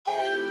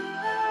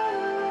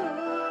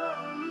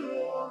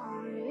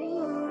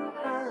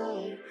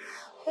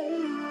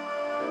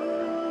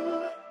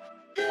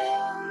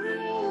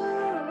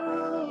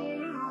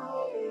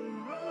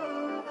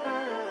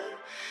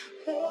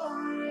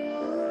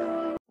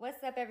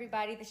up,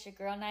 everybody? This is your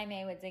girl,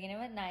 Naime, with Digging In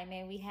with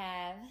Naime. We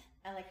have...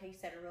 I like how you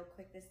said it real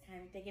quick this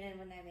time. Digging In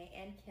with Naime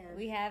and Kim.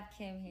 We have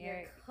Kim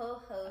here. Your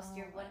co-host,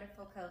 your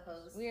wonderful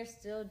co-host. We are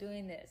still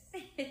doing this.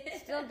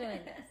 Still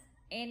doing this.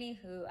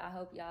 Anywho, I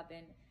hope y'all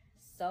been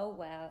so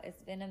well.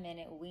 It's been a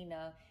minute. We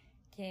know.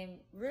 Kim,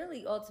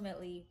 really,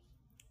 ultimately,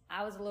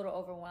 I was a little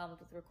overwhelmed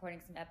with recording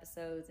some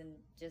episodes and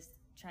just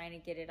trying to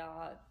get it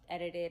all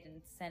edited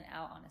and sent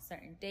out on a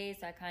certain day.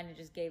 So I kind of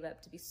just gave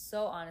up, to be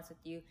so honest with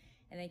you.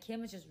 And then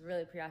Kim was just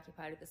really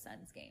preoccupied with the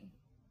Suns game.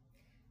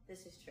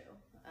 This is true.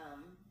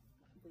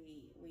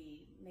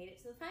 We made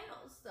it to the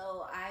finals.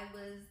 So I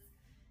was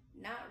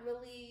not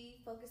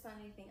really focused on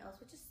anything else,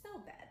 which is so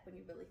bad when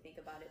you really think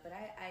about it. But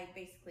I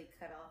basically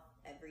cut off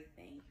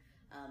everything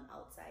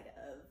outside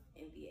of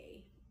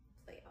NBA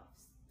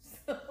playoffs.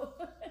 So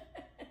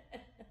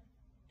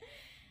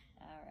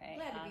all right.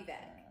 Glad to be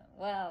back.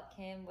 Well,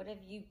 Kim, what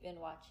have you been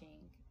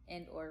watching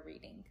and or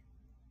reading?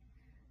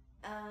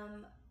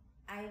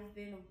 I've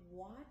been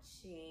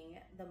watching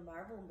the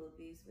Marvel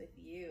movies with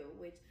you,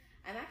 which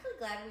I'm actually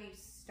glad we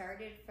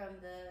started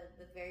from the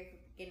very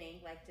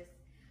beginning. Like, just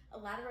a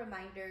lot of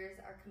reminders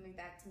are coming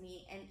back to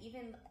me. And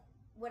even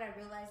what I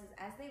realized is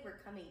as they were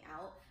coming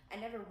out, I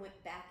never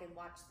went back and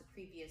watched the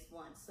previous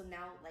ones. So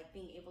now, like,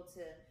 being able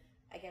to,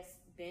 I guess,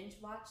 binge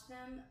watch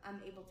them,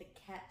 I'm able to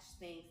catch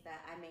things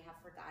that I may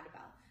have forgot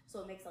about.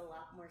 So it makes a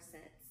lot more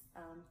sense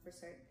for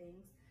certain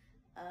things.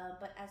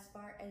 But as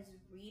far as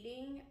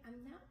reading, I'm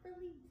not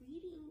really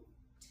reading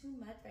too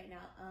much right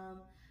now.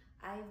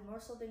 I've more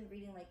so been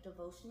reading like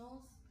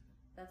devotionals.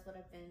 That's kind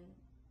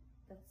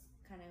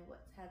of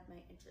what's had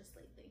my interest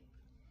lately.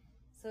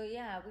 So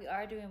yeah, we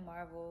are doing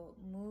Marvel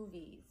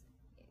movies.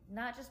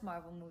 Not just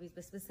Marvel movies,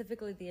 but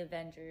specifically the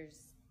Avengers,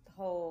 the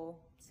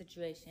whole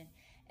situation.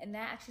 And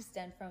that actually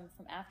stemmed from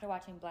after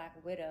watching Black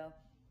Widow.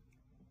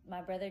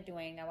 My brother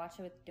Dwayne, I watched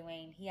it with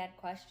Dwayne, he had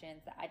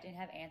questions that I didn't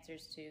have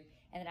answers to,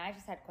 and then I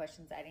just had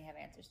questions that I didn't have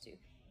answers to.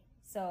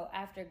 So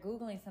after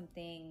Googling some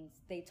things,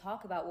 they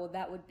talk about, well,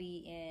 that would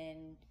be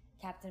in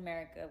Captain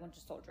America, Winter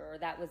Soldier, or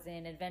that was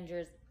in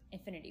Avengers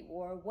Infinity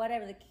War,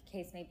 whatever the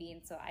case may be.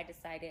 And so I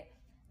decided,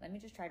 let me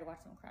just try to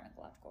watch them in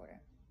chronological order.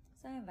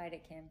 So I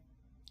invited Kim.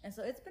 And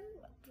so it's been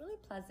really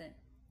pleasant.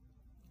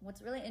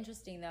 What's really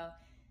interesting, though,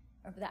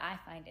 or that I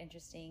find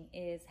interesting,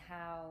 is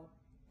how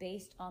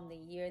based on the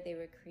year they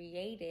were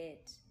created,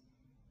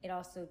 it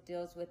also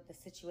deals with the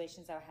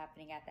situations that were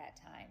happening at that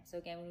time. So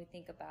again, when we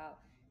think about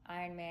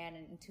Iron Man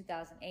in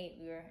 2008,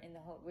 we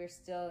were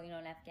still,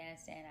 in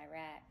Afghanistan,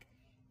 Iraq.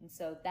 And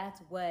so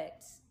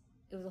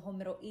it was a whole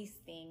Middle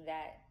East thing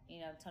that,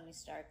 Tony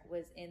Stark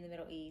was in the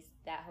Middle East,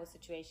 that whole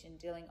situation,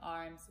 dealing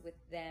arms with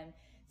them.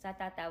 So I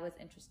thought that was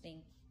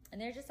interesting.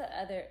 And there's just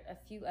a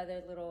few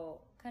other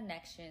little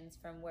connections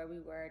from where we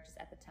were just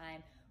at the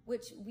time,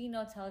 which we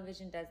know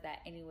television does that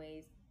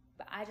anyways.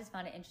 But I just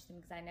found it interesting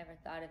because I never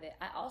thought of it.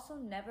 I also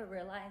never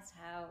realized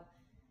how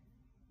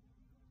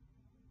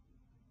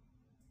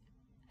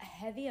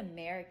heavy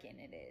American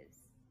it is.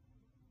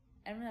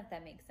 I don't know if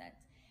that makes sense.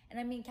 And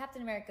I mean,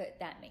 Captain America,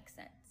 that makes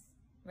sense,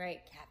 right?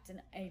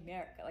 Captain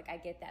America, like I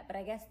get that. But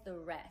I guess the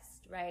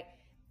rest, right?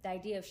 The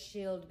idea of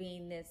S.H.I.E.L.D.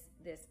 being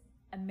this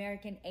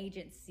American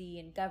agency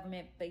and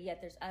government, but yet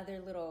there's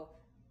other little,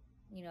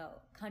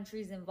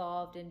 countries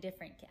involved in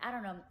different, I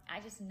don't know.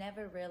 I just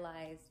never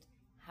realized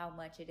how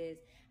much it is.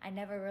 I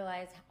never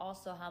realized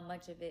also how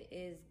much of it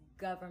is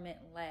government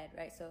led,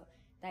 right? So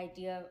the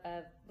idea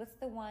of, what's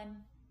the one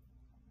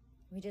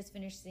we just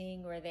finished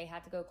seeing where they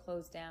had to go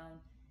close down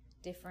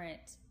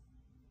different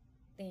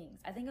things?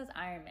 I think it was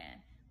Iron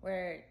Man,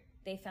 where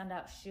they found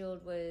out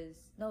it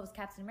was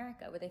Captain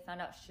America, where they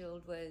found out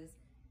S.H.I.E.L.D. was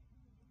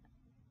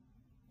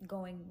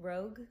going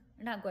rogue.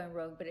 Not going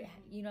rogue, but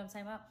you know what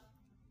I'm talking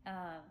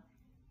about?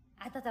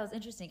 I thought that was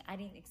interesting. I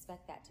didn't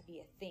expect that to be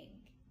a thing.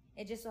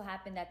 It just so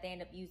happened that they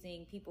end up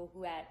using people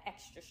who had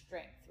extra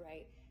strength,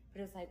 right? But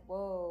it was like,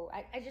 whoa.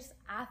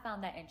 I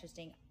found that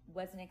interesting.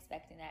 Wasn't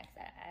expecting that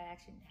because I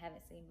actually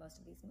haven't seen most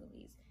of these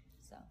movies.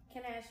 So,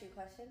 can I ask you a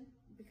question?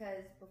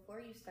 Because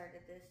before you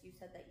started this, you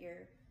said that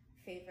your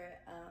favorite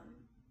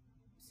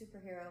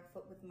superhero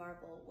with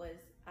Marvel was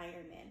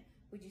Iron Man.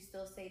 Would you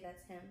still say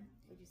that's him?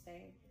 Would you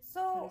say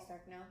Tony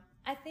Stark now?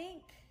 I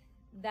think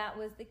that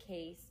was the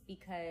case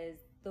because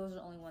those are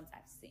the only ones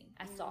I've seen.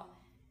 I saw.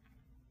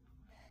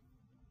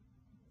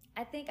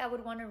 I think I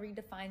would want to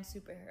redefine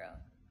superhero.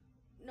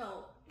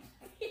 No.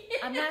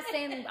 I'm not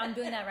saying I'm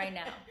doing that right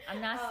now. I'm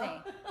not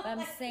saying. But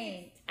I'm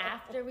saying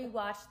after we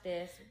watch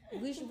this,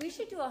 we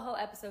should do a whole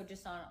episode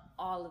just on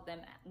all of them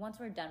once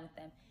we're done with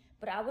them.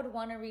 But I would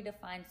want to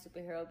redefine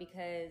superhero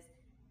because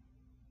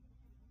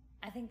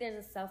I think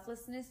there's a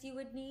selflessness you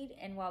would need.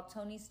 And while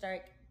Tony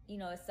Stark,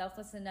 is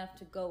selfless enough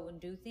to go and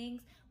do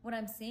things, what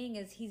I'm seeing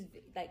is he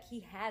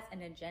has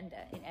an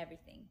agenda in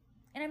everything.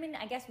 And I mean,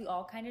 I guess we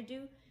all kind of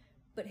do.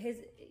 But his,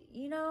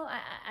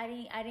 I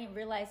didn't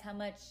realize how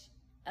much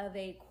of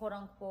a quote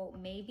unquote,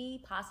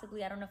 maybe,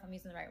 possibly, I don't know if I'm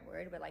using the right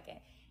word, but like an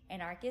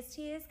anarchist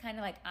he is, kind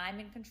of like I'm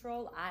in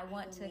control. I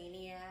want to.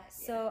 Maniac.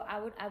 So I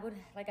would,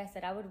 like I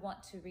said, I would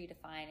want to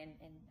redefine, and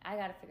I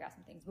got to figure out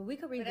some things. But we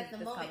could revisit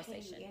this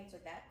conversation. Can you answer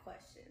that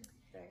question?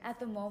 At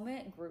the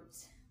moment,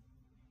 Groot.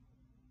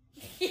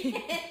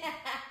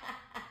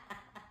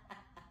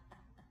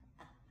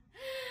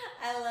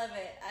 I love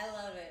it. I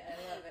love it. I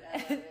love it. I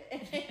love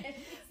it.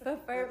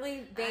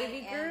 Preferably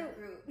baby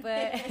Groot.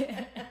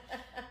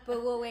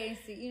 But we'll wait and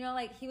see. You know,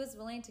 like he was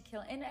willing to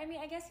kill. And I mean,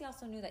 I guess he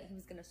also knew that he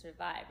was going to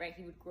survive, right?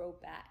 He would grow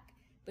back.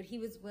 But he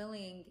was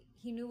willing.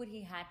 He knew what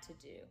he had to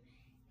do.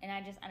 And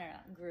I don't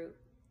know, Groot.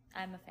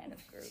 I'm a fan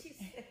of Groot.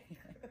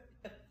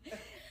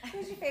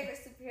 Who's your favorite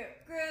superhero?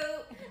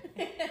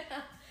 Groot.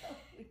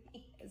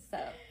 So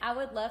I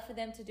would love for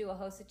them to do a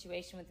whole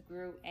situation with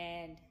Groot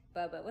and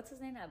Bubba. What's his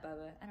name? Not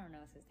Bubba. I don't know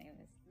what his name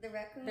is. The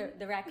raccoon?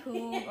 The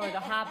raccoon or the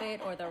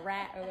hobbit or the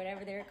rat or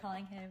whatever they're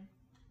calling him.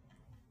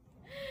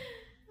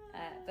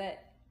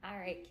 But, all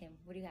right, Kim,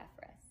 what do you have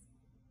for us?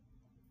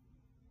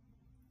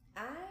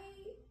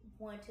 I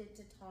wanted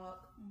to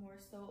talk more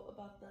so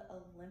about the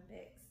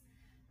Olympics,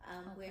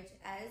 which,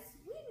 as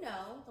we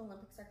know, the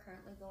Olympics are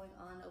currently going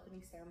on. The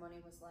opening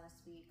ceremony was last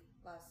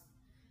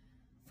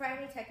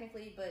Friday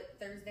technically, but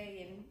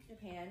Thursday in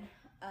Japan.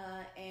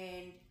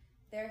 And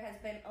there has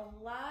been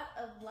a lot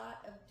of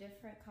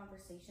different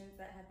conversations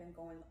that have been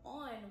going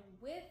on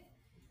with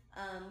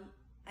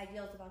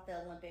ideals about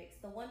the Olympics.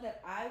 The one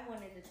that I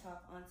wanted to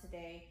talk on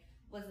today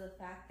was the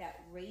fact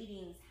that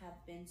ratings have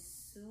been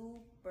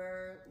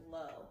super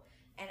low.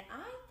 And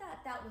I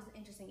thought that was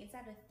interesting. It's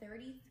at a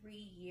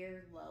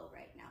 33-year low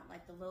right now,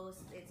 like the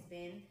lowest it's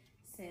been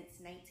since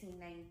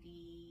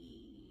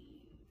 1990.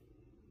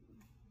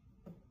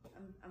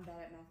 I'm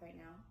bad at math right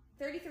now.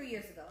 33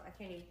 years ago. I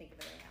can't even think of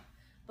it right now.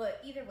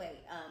 But either way,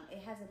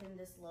 it hasn't been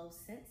this low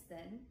since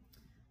then.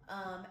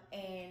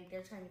 And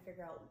they're trying to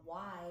figure out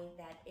why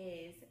that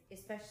is,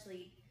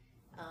 especially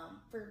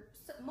for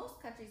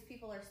most countries,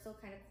 people are still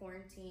kind of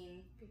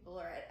quarantined. People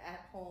are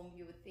at home,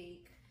 you would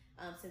think.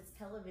 Since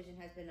television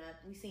has been up,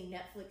 we've seen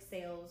Netflix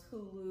sales,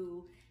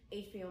 Hulu,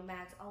 HBO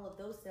Max, all of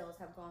those sales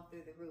have gone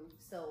through the roof.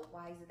 So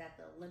why is it that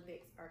the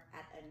Olympics are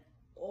at an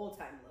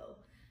all-time low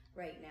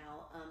right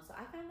now? So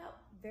I found that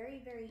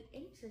very, very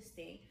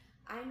interesting.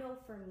 I know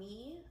for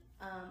me,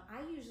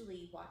 I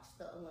usually watch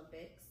the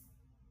Olympics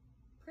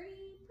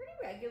pretty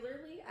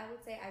regularly. I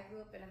would say I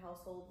grew up in a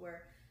household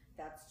where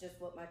that's just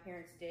what my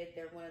parents did.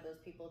 They're one of those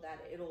people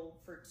that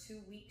for 2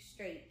 weeks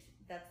straight,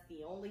 that's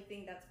the only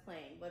thing that's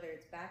playing, whether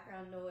it's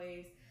background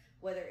noise,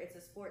 whether it's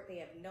a sport they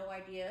have no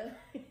idea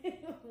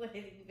what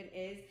it even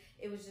is.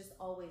 It was just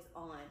always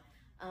on.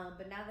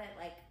 But now that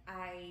like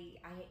I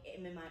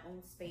am in my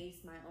own space,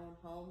 my own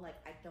home, like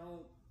I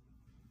don't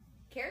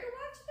care to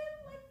watch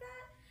them like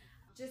that.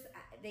 Just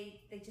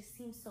they just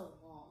seem so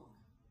long,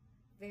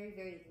 very,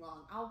 very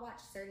long. I'll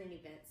watch certain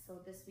events. So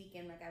this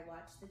weekend, like I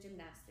watched the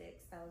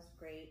gymnastics, that was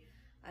great.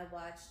 I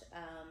watched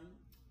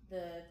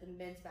the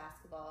men's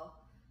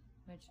basketball,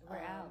 which we're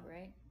out,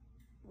 right?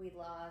 We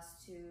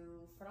lost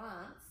to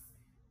France,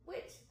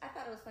 which I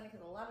thought it was funny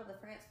because a lot of the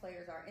France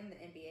players are in the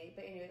NBA.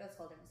 But anyway, that's a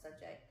whole different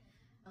subject.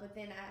 But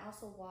then I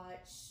also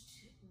watched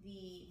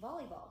the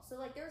volleyball. So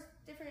like there's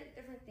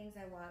different things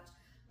I watched,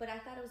 but I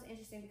thought it was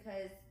interesting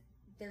because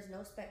there's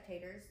no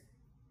spectators,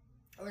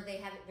 or they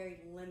have it very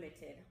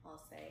limited, I'll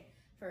say,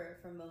 for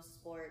most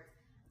sports.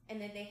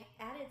 And then they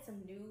added some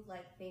new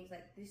like things,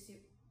 like this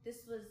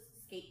was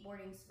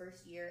skateboarding's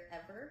first year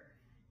ever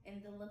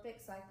in the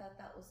Olympics, so I thought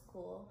that was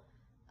cool,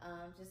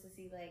 just to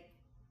see like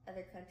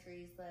other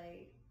countries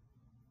like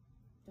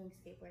doing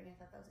skateboarding. I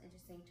thought that was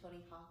interesting.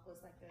 Tony Hawk was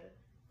like a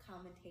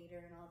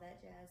commentator and all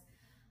that jazz.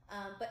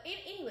 But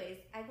anyways,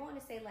 I go on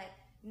to say like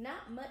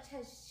not much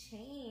has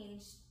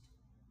changed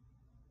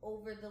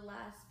over the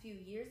last few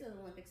years of the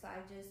Olympics. So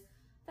I just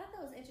thought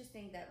that was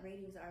interesting that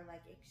ratings are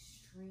like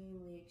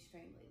extremely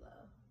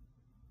low.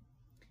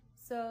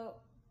 So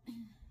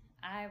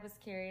I was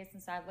curious,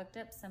 and so I looked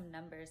up some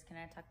numbers. Can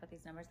I talk about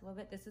these numbers a little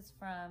bit? This is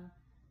from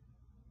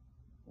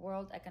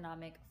World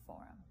Economic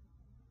Forum.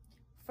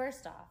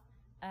 First off,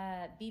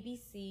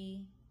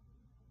 BBC,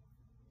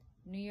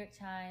 New York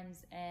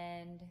Times,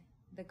 and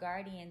The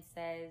Guardian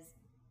says,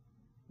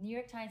 New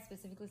York Times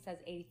specifically says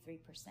 83%,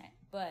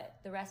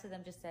 but the rest of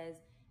them just says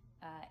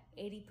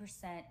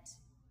 80%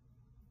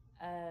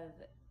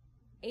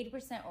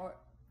 or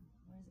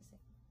what does it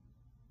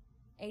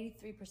say?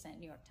 83%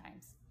 New York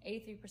Times.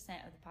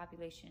 83% of the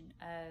population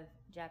of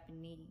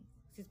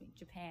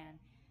Japan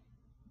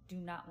do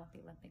not want the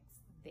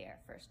Olympics there,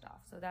 first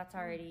off. So that's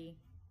already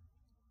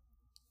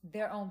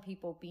their own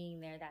people being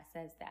there that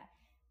says that.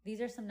 These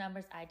are some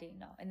numbers I didn't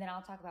know. And then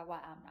I'll talk about why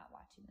I'm not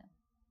watching them.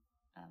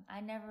 I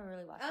never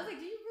really watched them. I was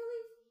like, do you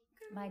really?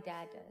 My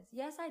dad does.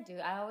 Yes, I do.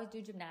 I always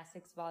do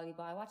gymnastics,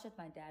 volleyball. I watch with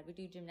my dad. We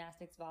do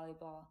gymnastics,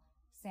 volleyball,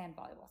 sand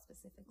volleyball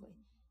specifically,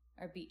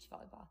 or beach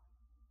volleyball.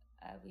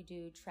 We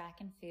do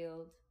track and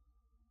field,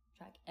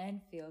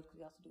 because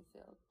we also do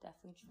field.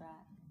 Definitely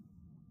track.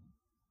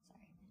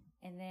 Sorry.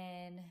 And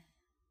then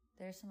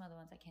there's some other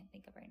ones I can't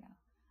think of right now.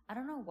 I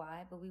don't know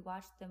why, but we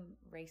watch them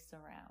race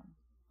around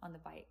on the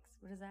bikes.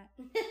 What is that?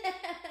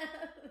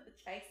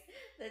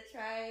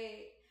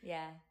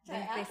 Yeah.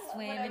 They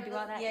swim and do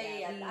all that.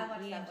 Yeah. I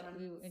watched that one on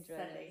we enjoy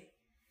Sunday. those.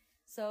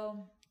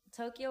 So,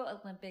 Tokyo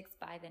Olympics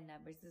by the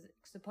numbers. This is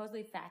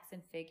supposedly facts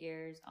and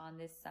figures on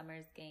this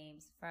summer's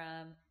games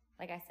from,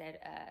 like I said,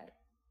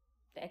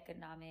 the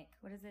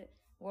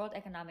World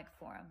Economic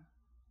Forum.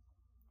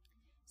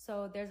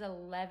 So there's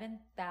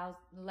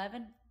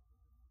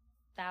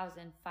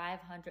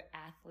 11,500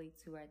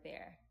 athletes who are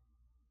there.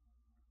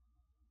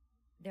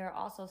 There are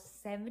also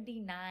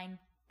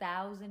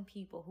 79,000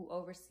 people who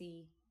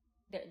oversee.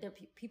 There are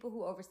people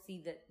who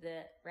oversee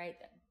the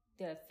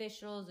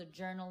officials, the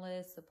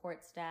journalists,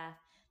 support staff.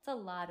 It's a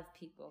lot of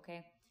people.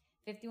 Okay,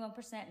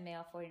 51%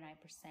 male,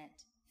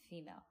 49%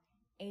 female.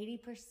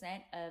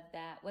 80% of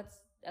that.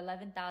 What's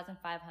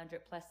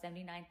 11,500 plus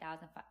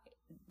 79,000,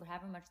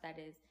 however much that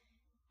is,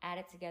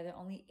 added together,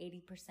 only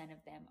 80%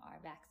 of them are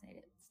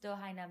vaccinated. Still a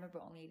high number,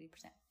 but only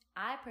 80%.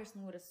 I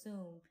personally would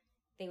assume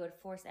they would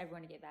force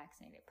everyone to get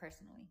vaccinated,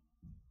 personally.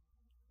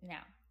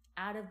 Now,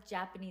 out of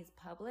Japanese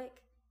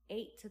public,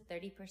 8 to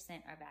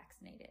 30% are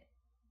vaccinated.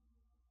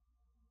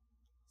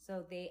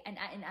 So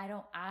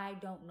I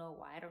don't know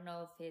why. I don't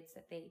know if it's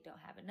that they don't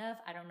have enough.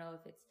 I don't know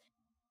if it's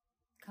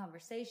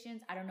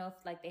conversations. I don't know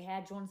if they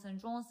had Johnson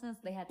 &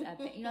 Johnson's, they had to,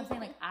 you know what I'm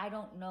saying? I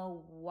don't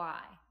know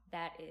why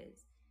that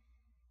is.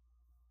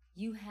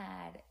 You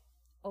had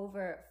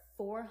over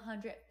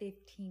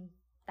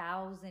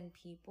 415,000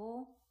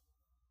 people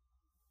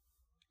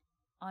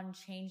on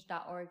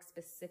change.org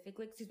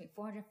specifically,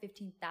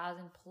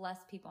 415,000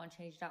 plus people on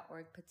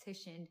change.org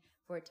petitioned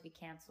for it to be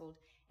canceled.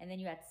 And then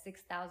you had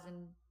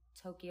 6,000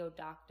 Tokyo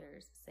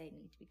doctors say it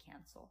needs to be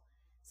canceled.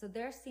 So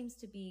there seems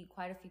to be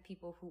quite a few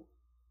people who,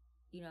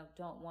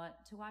 don't want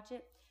to watch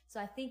it.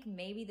 So I think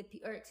maybe who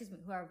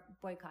are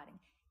boycotting.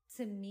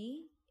 To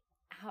me,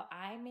 how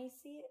I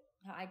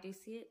do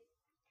see it,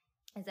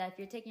 is that if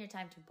you're taking your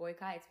time to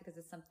boycott, it's because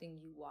it's something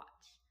you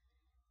watch.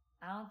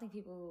 I don't think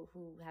people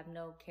who have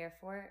no care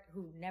for it,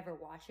 who never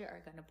watch it,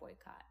 are going to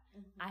boycott.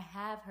 Mm-hmm. I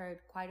have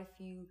heard quite a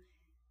few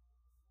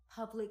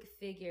public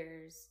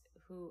figures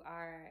who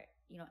are,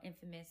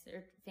 infamous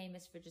or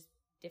famous for just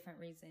different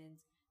reasons,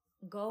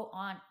 go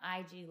on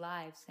IG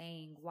Live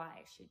saying why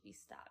it should be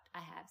stopped. I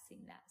have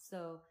seen that.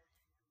 So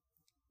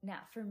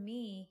now for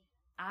me,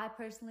 I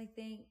personally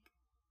think,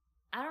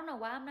 I don't know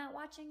why I'm not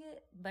watching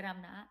it, but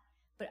I'm not.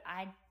 But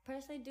I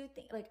personally do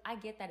think, I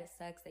get that it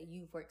sucks that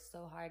you've worked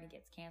so hard and it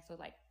gets canceled.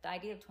 The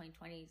idea of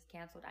 2020 is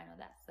canceled. I know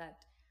that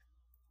sucked.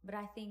 But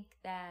I think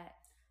that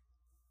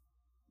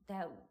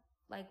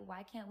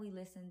why can't we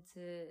listen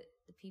to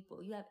the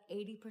people? You have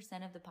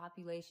 80% of the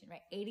population,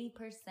 right?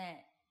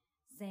 80%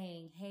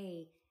 saying,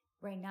 hey,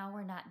 right now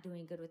we're not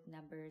doing good with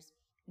numbers.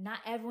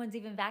 Not everyone's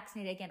even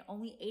vaccinated. Again,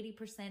 only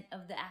 80%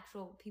 of the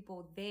actual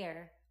people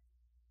there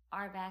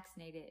are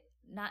vaccinated.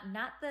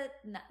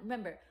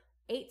 Remember,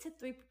 8 to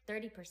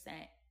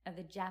 30% of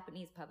the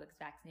Japanese public is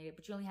vaccinated,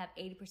 but you only have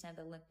 80% of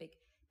the Olympic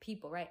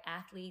people, right?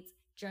 Athletes,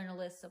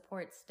 journalists,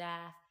 support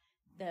staff,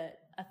 the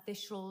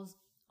officials,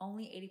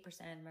 only 80%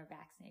 of them are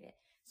vaccinated.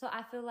 So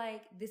I feel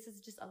like this is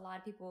just a lot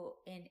of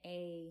people in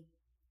a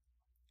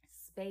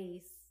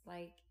space,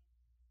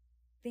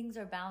 things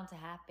are bound to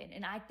happen.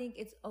 And I think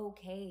it's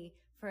okay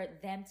for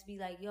them to be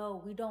like,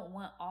 yo, we don't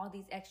want all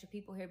these extra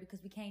people here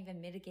because we can't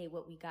even mitigate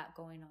what we got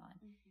going on.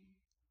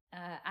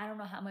 Mm-hmm. I don't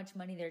know how much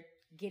money they're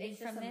getting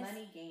from this.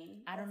 Money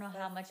gain. I don't know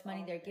how much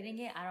money they're getting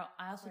it. I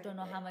also don't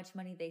know how much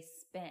money they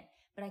spent.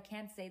 But I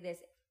can say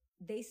this.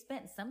 They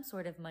spent some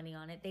sort of money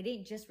on it. They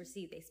didn't just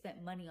receive. They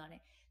spent money on it.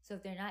 So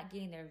if they're not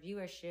getting their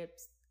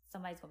viewerships,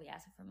 somebody's going to be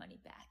asking for money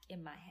back,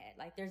 in my head.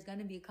 There's going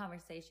to be a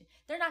conversation.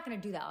 They're not going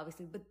to do that,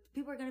 obviously, but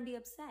people are going to be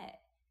upset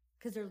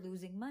because they're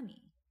losing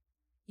money.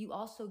 You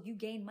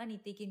gain money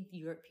thinking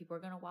people are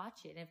going to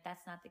watch it. And if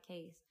that's not the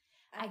case,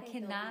 I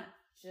cannot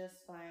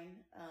just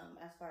fine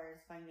as far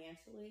as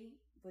financially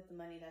with the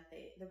money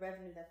the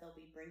revenue that they'll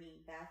be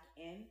bringing back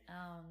in.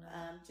 Oh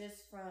no!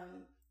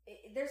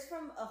 There's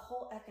from a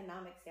whole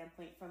economic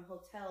standpoint, from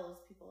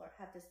hotels people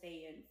have to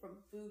stay in, from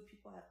food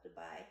people have to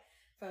buy,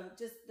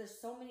 there's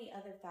so many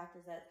other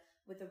factors that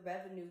with the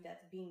revenue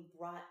that's being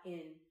brought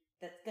in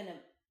that's gonna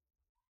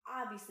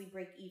obviously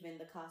break even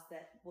the cost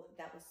that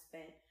was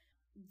spent.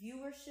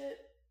 Viewership,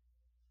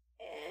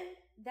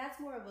 that's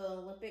more of an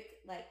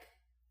Olympic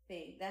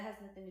thing that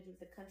has nothing to do with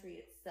the country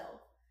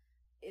itself.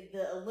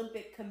 The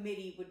Olympic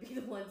Committee would be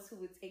the ones who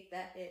would take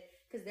that hit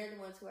because they're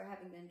the ones who are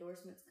having the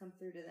endorsements come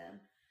through to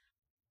them.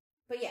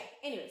 But yeah,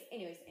 anyways, I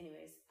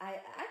thought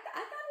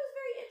it was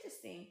very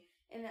interesting,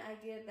 and the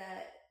idea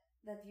that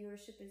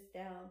viewership is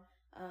down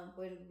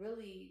when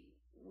really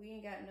we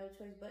ain't got no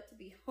choice but to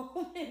be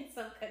home in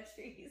some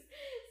countries.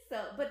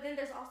 So, but then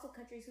there's also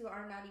countries who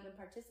are not even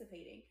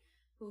participating,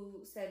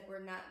 who said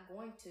we're not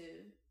going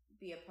to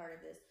be a part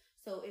of this.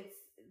 So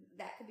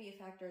that could be a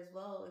factor as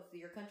well. If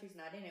your country's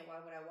not in it, why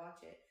would I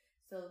watch it?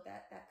 So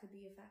that could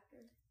be a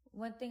factor.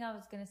 One thing I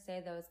was going to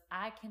say though is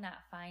I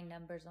cannot find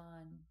numbers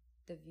on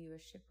the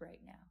viewership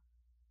right now.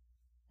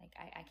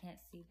 I can't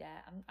see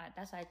that.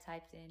 That's why I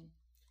typed in.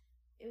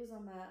 It was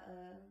on my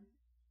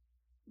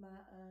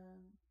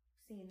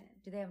CNN.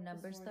 Do they have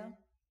numbers though?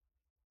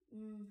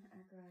 Girl,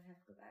 I'd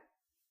have to go back.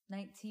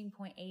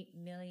 19.8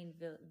 million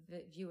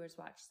viewers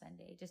watched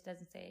Sunday. It just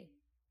doesn't say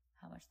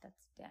how much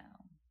that's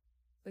down.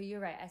 But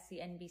you're right. I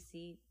see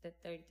NBC, the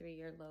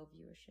 33-year low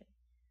viewership.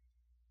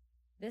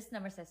 This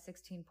number says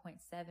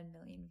 16.7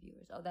 million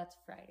viewers. Oh, that's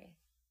Friday.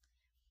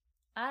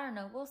 I don't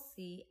know. We'll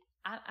see.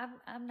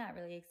 I'm not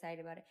really excited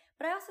about it.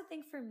 But I also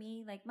think for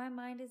me, like, my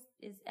mind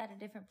is at a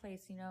different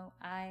place. You know,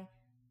 I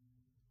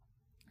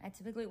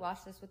typically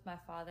watch this with my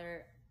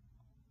father.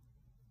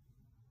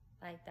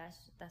 Like,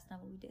 that's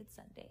not what we did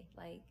Sunday.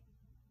 Like,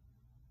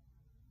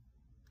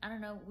 I don't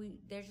know.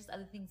 There's just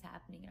other things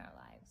happening in our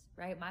lives,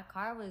 right? My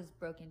car was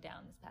broken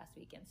down this past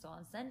weekend. So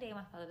on Sunday,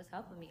 my father was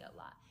helping me a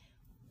lot.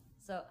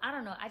 So I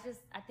don't know. I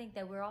think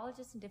that we're all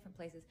just in different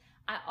places.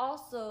 I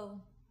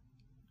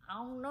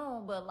don't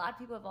know, but a lot of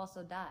people have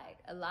also died.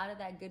 A lot of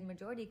that good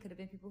majority could have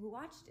been people who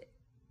watched it.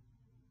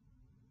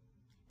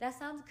 That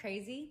sounds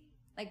crazy.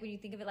 Like, when you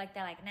think of it like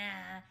that, like,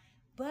 nah.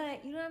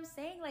 But you know what I'm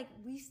saying? Like,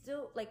 we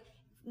still, like,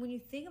 when you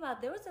think about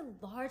it, there was a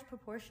large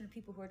proportion of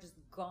people who are just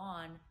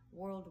gone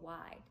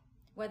worldwide,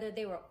 whether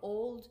they were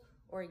old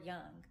or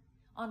young,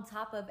 on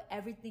top of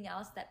everything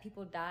else that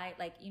people die,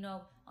 like, you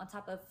know, on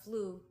top of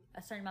flu,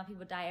 a certain amount of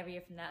people die every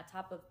year from that, on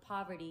top of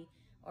poverty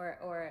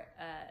or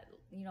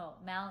you know,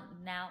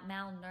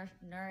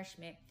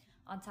 malnourishment,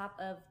 on top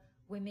of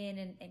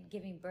women and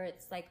giving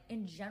births. Like,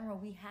 in general,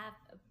 we have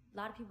a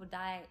lot of people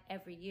die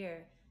every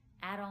year.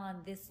 Add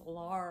on this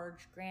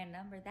large grand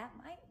number, that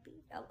might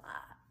be a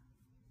lot.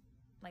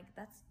 Like,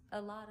 that's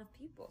a lot of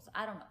people. So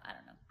I don't know.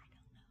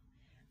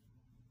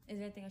 Is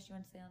there anything else you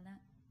want to say on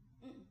that?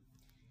 Mm-mm.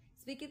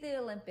 Speaking of the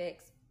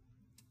Olympics,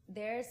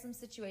 there's some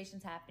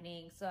situations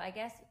happening. So I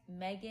guess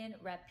Megan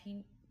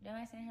Rapinoe, am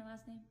I saying her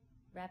last name?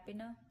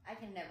 Rapinoe? I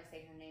can never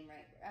say her name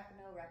right.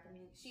 Rapinoe.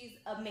 She's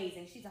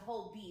amazing. She's a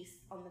whole beast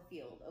on the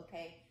field,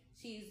 okay?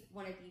 She's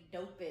one of the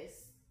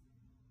dopest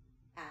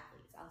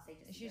athletes, I'll say.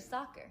 Just she's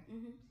soccer.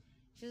 Mm-hmm.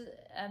 She's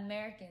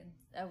American.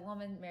 A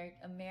woman.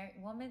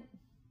 Woman.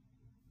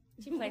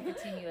 She played for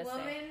Team USA.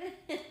 Woman.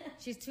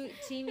 She's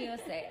Team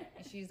USA.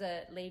 She's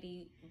a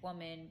lady,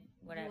 woman,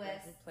 whatever,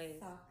 US who plays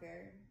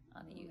soccer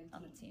on the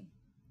team.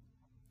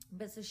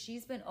 But so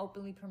she's been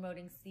openly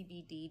promoting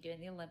CBD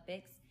during the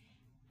Olympics.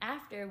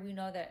 After we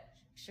know that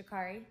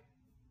Sha'Carri,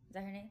 is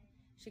that her name?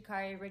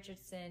 Sha'Carri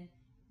Richardson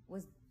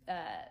was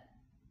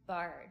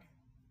barred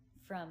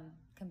from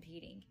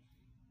competing.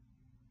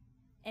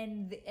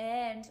 And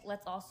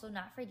let's also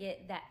not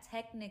forget that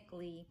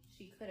technically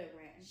she could have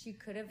ran.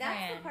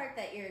 That's the part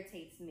that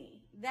irritates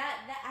me. That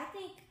I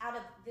think out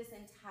of this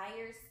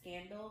entire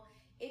scandal,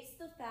 it's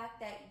the fact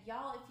that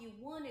y'all, if you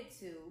wanted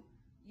to,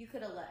 you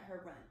could have let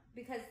her run,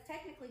 because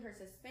technically her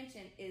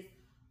suspension is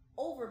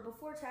over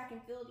before track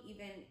and field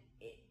even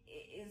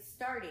is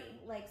starting.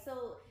 Like,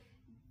 so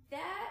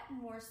that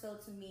more so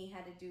to me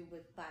had to do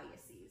with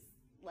biases.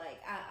 Like,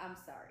 I'm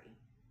sorry,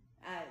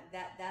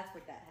 that's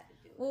what that had to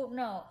do with. Well,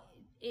 no.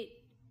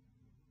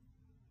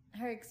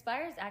 Her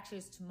expires actually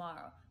is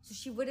tomorrow, so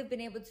she would have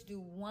been able to do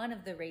one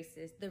of the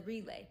races, the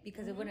relay,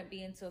 because it wouldn't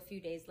be until a few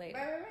days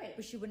later. Right.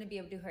 But she wouldn't be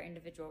able to do her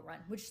individual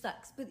run, which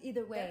sucks. But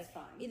either way, that's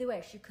fine. Either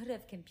way, she could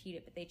have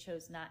competed, but they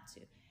chose not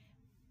to.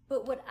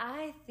 But what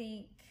I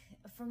think,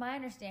 from my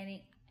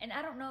understanding, and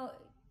I don't know,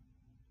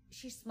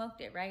 she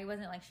smoked it, right? It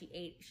wasn't like she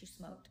ate; she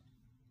smoked.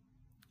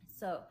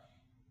 So.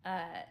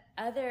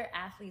 Other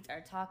athletes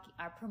are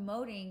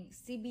promoting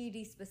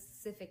CBD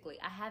specifically.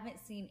 I haven't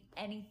seen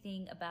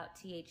anything about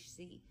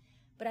THC,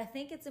 but I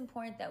think it's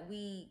important that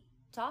we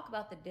talk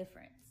about the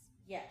difference.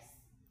 Yes,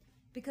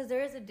 because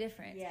there is a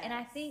difference, yes. And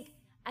I think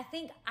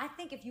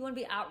if you want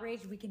to be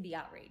outraged, we can be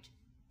outraged.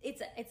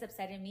 It's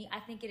upsetting me.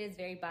 I think it is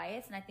very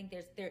biased, and I think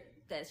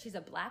that she's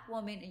a black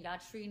woman, and y'all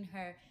treating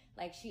her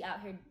like she out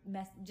here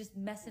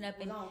messing up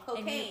and on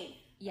cocaine.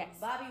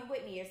 Yes. Bobby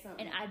Whitney or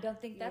something. And I don't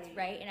think that's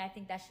right, and I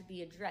think that should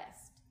be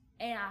addressed.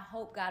 And I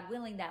hope, God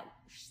willing, that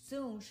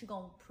soon she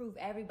gonna prove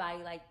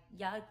everybody, like,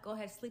 y'all go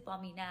ahead, sleep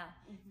on me now.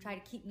 Mm-hmm. Try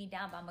to keep me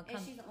down, but I'm gonna come.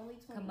 And she's only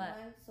 21,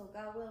 so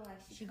God willing, like,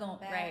 she come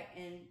back right.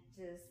 and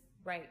just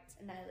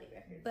annihilate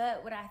records.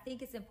 But what I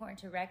think is important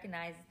to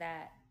recognize is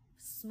that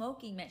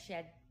smoking meant she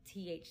had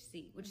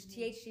THC, which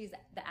THC is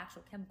the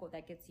actual chemical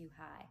that gets you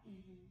high.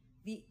 Mm-hmm.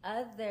 The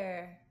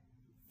other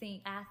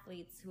thing,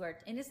 athletes who are,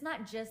 and it's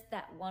not just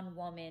that one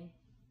woman,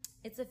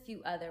 it's a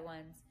few other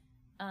ones.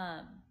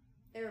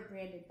 They're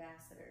brand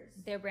ambassadors.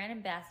 They're brand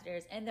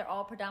ambassadors, and they're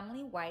all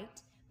predominantly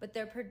white, but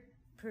they're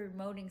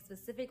promoting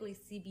specifically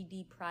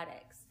CBD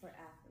products for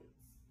athletes.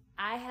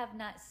 I have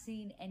not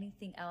seen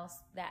anything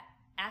else that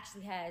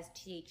actually has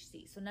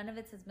THC. So none of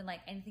it has been like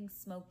anything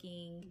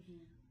smoking,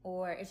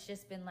 or it's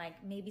just been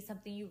like maybe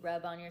something you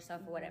rub on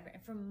yourself or whatever.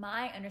 And from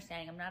my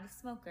understanding, I'm not a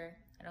smoker.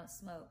 I don't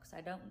smoke, so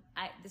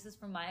this is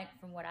from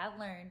what I've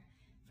learned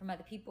from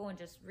other people and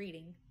just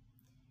reading.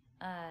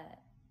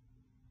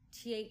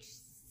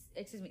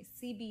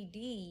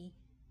 CBD,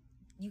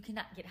 you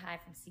cannot get high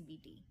from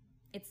CBD.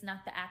 It's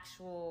not the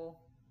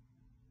actual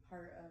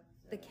part of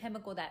the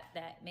chemical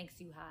that makes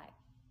you high.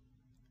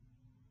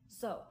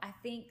 So I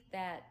think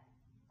that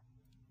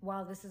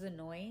while this is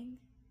annoying,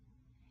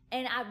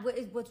 and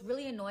what's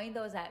really annoying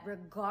though is that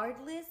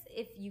regardless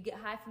if you get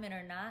high from it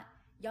or not,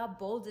 y'all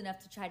bold enough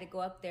to try to go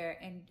up there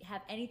and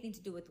have anything to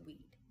do with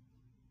weed.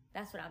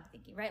 That's what I'm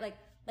thinking, right?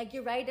 Like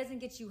you're right, it doesn't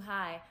get you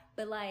high,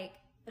 but like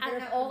but out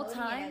of all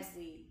times,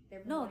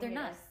 no, they're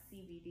not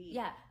CBD.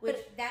 Yeah,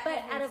 but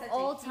out of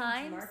all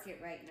times, market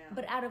right now.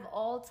 But out of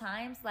all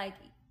times, like.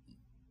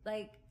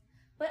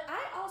 But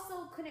I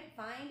also couldn't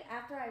find,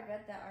 after I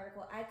read that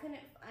article, I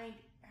couldn't find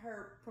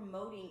her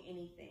promoting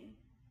anything.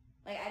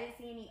 Like, I didn't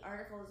see any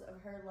articles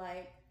of her,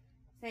 like,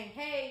 saying,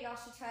 hey, y'all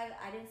should try it.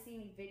 I didn't see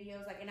any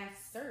videos. Like, and I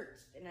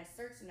searched.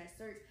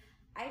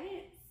 I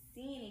didn't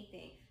see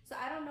anything. So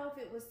I don't know if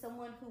it was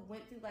someone who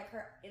went through, like,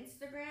 her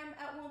Instagram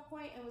at one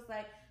point and was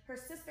like, her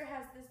sister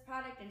has this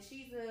product and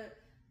she's a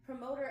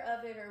promoter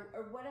of it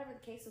or whatever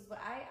the case was. But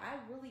I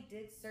really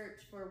did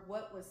search for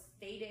what was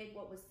stated,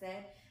 what was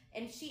said.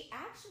 And she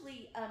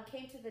actually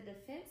came to the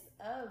defense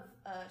of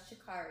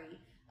Sha'Carri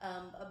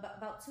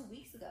about 2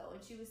 weeks ago.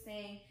 And she was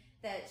saying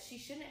that she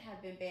shouldn't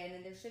have been banned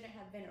and there shouldn't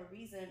have been a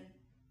reason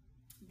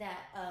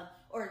that,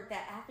 or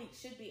that athletes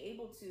should be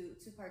able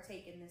to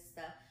partake in this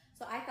stuff.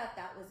 So I thought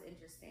that was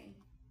interesting.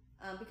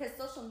 Because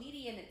social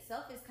media in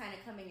itself is kind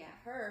of coming at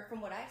her from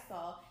what I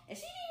saw. And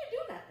she didn't even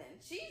do nothing.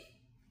 She's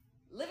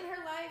living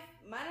her life,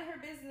 minding her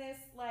business.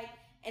 Like,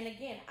 and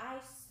again, I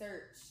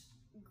searched.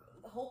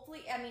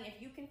 Hopefully, I mean, if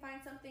you can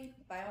find something,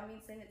 by all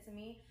means, send it to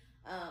me.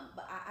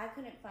 But I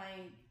couldn't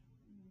find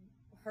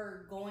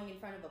her going in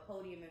front of a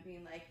podium and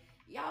being like,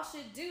 y'all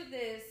should do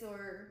this,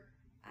 or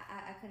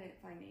I couldn't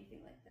find anything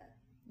like that.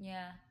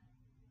 Yeah.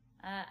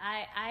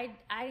 I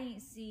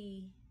didn't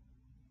see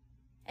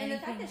anything.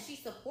 And the fact that she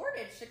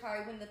supported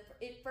Sha'Carri when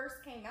it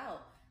first came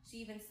out, she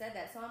even said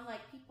that. So I'm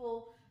like,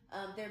 people,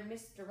 they're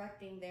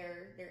misdirecting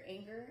their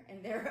anger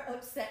and their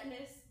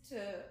upsetness to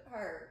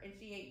her, and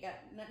she ain't got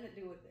nothing to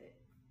do with it.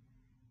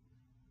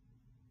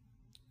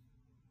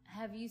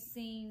 Have you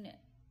seen,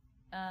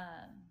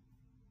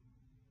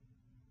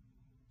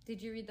 did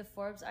you read the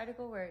Forbes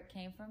article where it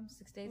came from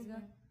 6 days ago?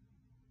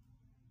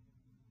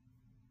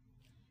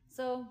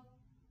 So,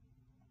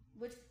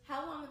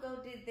 how long ago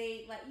did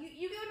they, like,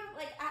 you know,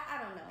 like, I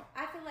don't know.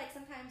 I feel like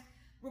sometimes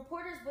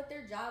reporters, what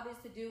their job is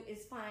to do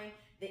is find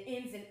the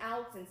ins and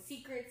outs and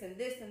secrets and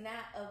this and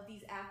that of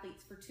these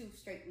athletes for 2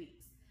 straight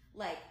weeks.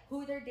 Like,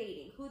 who they're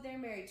dating, who they're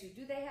married to,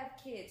 do they have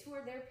kids, who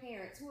are their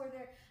parents, who are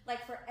their,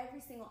 like, for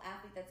every single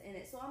athlete that's in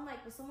it. So I'm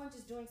like, was someone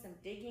just doing some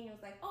digging and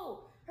was like,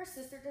 oh, her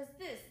sister does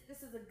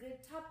this is a good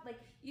top, like,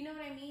 you know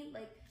what I mean?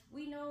 Like,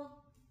 we know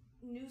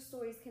news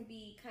stories can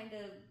be kind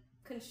of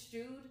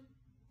construed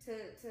to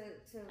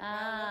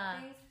round up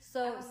things.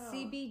 So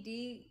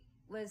CBD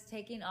was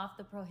taken off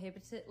the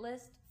prohibited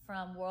list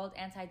from World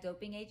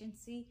Anti-Doping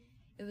Agency.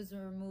 It was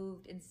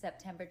removed in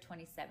September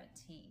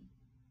 2017.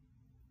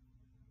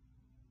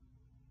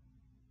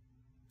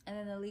 And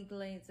then the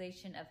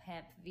legalization of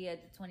hemp via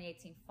the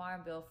 2018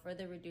 Farm Bill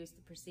further reduced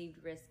the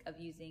perceived risk of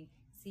using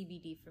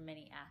CBD for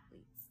many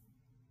athletes.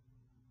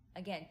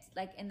 Again,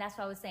 like, and that's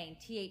what I was saying,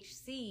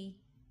 THC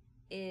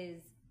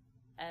is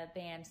a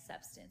banned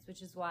substance,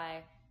 which is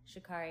why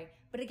Sha'Carri,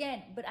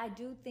 but I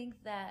do think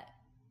that,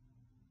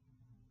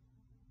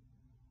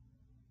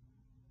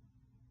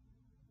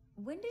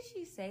 when did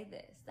she say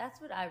this?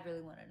 That's what I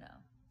really want to know.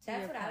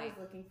 That's what I was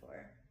looking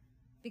for.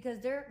 Because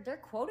they're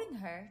quoting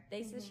her.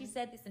 They said she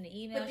said this in an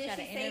email. But did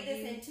she say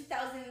this in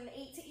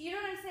 2018? You know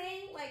what I'm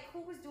saying? Like,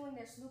 who was doing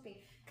their snooping?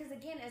 Because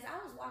again, as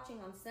I was watching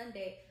on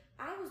Sunday,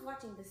 I was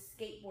watching the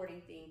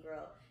skateboarding thing,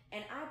 girl,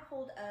 and I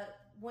pulled up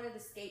one of the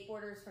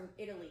skateboarders from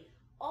Italy.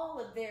 All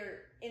of their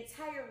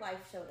entire life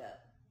showed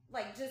up.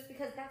 Like, just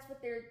because that's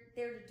what they're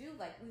there to do.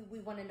 Like, we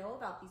want to know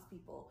about these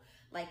people.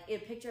 Like, a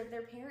picture of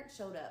their parents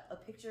showed up. A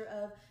picture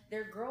of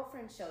their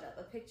girlfriend showed up.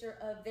 A picture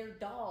of their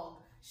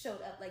dog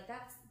showed up. Like,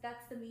 that's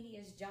the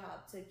media's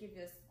job, to give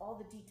us all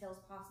the details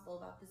possible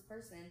about this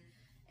person.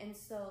 And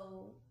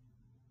so,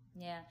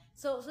 yeah.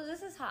 So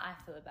this is how I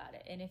feel about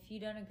it. And if you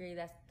don't agree,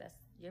 that's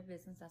your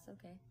business. That's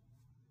okay.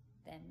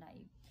 Then not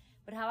you.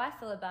 But how I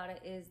feel about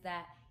it is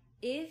that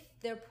if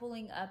they're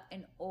pulling up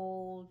an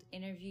old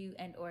interview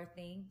and or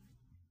thing,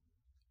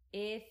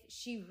 if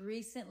she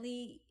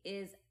recently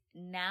is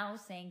now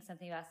saying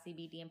something about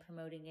CBD and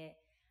promoting it,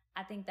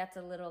 I think that's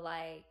a little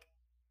like,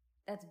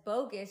 that's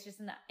bogus.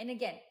 And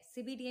again,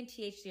 CBD and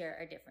THC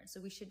are different,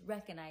 so we should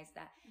recognize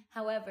that.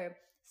 However,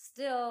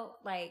 still,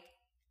 like,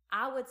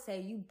 I would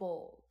say you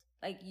bold.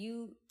 Like,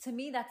 to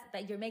me, that's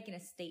that you're making a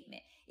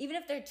statement. Even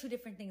if they're 2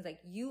 different things, like,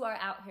 you are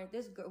out here,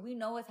 this girl, we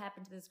know what's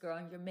happened to this girl,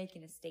 and you're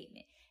making a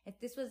statement. If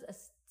this was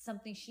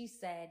something she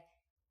said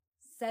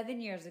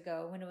 7 years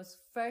ago when it was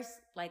first,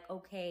 like,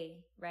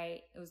 okay,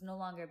 right? It was no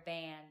longer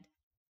banned,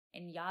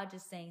 and y'all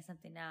just saying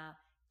something now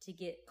to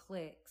get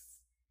clicks,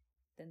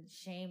 then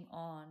shame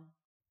on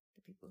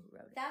the people who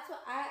wrote it. That's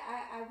what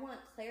I want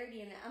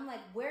clarity in that. I'm like,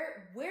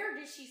 where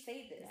did she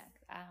say this?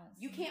 Yeah,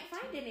 you can't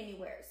find it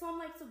anywhere. So I'm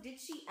like, so did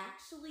she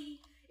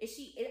actually, is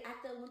she at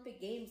the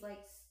Olympic Games, like,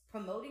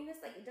 promoting this?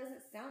 Like, it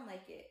doesn't sound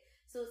like it.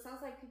 So it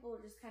sounds like people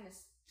are just kind of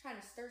trying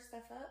to stir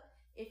stuff up,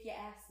 if you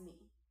ask me.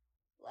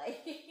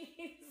 Like,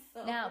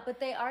 so. Now, but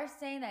they are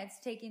saying that it's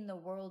taking the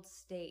world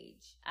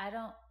stage. I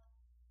don't.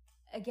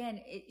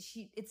 Again,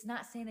 it's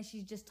not saying that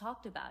she just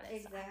talked about it.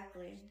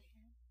 Exactly.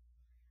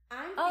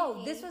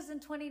 So this was in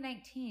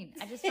 2019.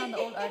 I just found the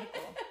old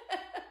article.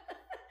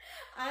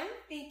 I'm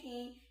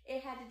thinking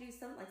it had to do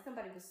something like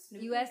somebody was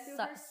snooping U.S. through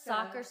her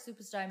soccer stuff.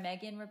 superstar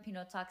Megan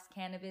Rapinoe talks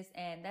cannabis,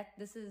 and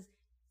this is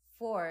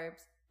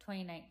Forbes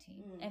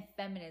 2019 and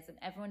feminism.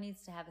 Everyone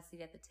needs to have a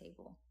seat at the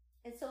table.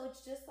 And so it's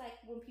just like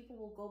when people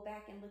will go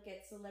back and look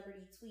at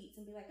celebrity tweets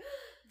and be like, oh,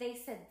 they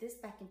said this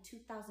back in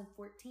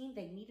 2014,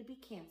 they need to be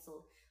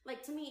canceled.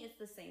 Like, to me, it's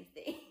the same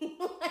thing.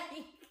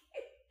 Like,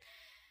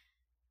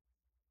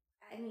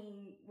 I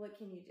mean, what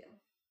can you do?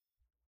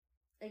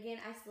 Again,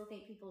 I still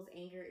think people's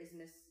anger is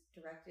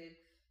misdirected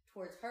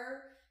towards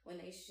her when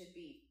they should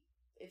be,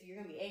 if you're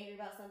going to be angry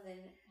about something,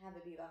 have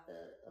it be about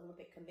the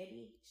Olympic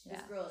Committee.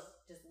 This girl is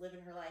just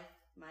living her life,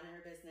 minding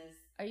her business.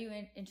 Are you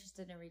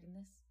interested in reading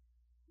this?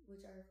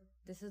 Which article?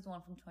 This is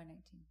one from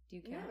 2019. Do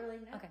you care? Not really,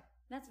 no. Okay,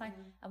 that's fine.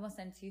 I won't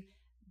send it to you.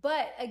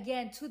 But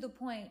again, to the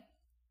point,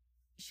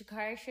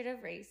 Sha'Carri should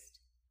have raced,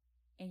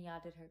 and y'all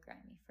did her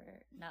grimy for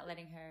not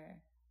letting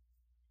her.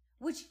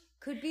 Which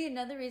could be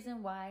another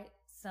reason why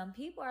some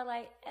people are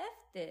like,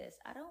 F this.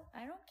 I don't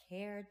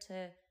care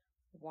to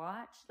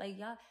watch. Like,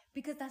 y'all,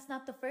 because that's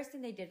not the first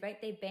thing they did, right?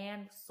 They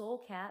banned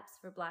soul caps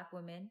for Black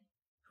women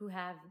who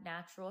have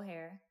natural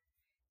hair.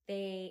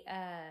 They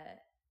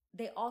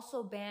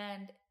also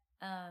banned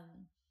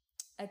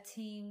a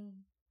team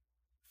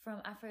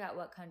from, I forgot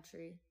what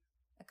country,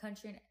 a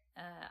country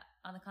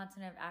on the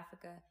continent of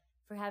Africa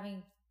for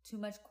having too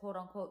much quote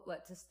unquote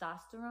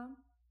testosterone,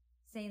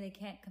 saying they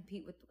can't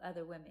compete with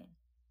other women.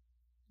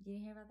 You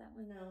didn't hear about that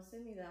one? No,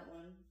 send me that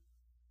one.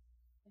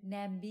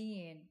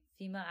 Namibian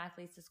female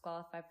athletes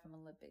disqualified from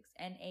Olympics.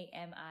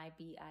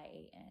 Namibian.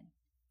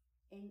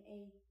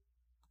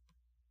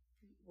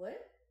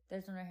 What?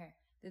 There's one right here.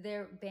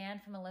 They're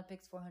banned from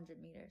Olympics 400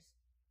 meters.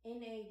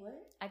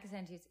 What? I can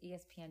send you. It's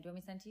ESPN. Do you want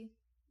me to send to you?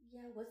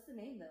 Yeah, what's the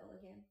name though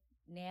again?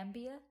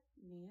 Nambia.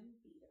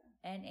 Nambia.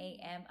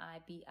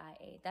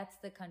 Namibia. That's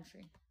the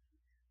country.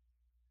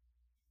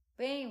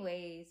 But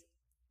anyways,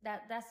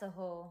 that's a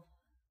whole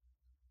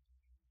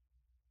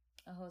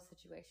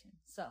situation.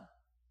 So,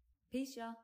 peace, y'all.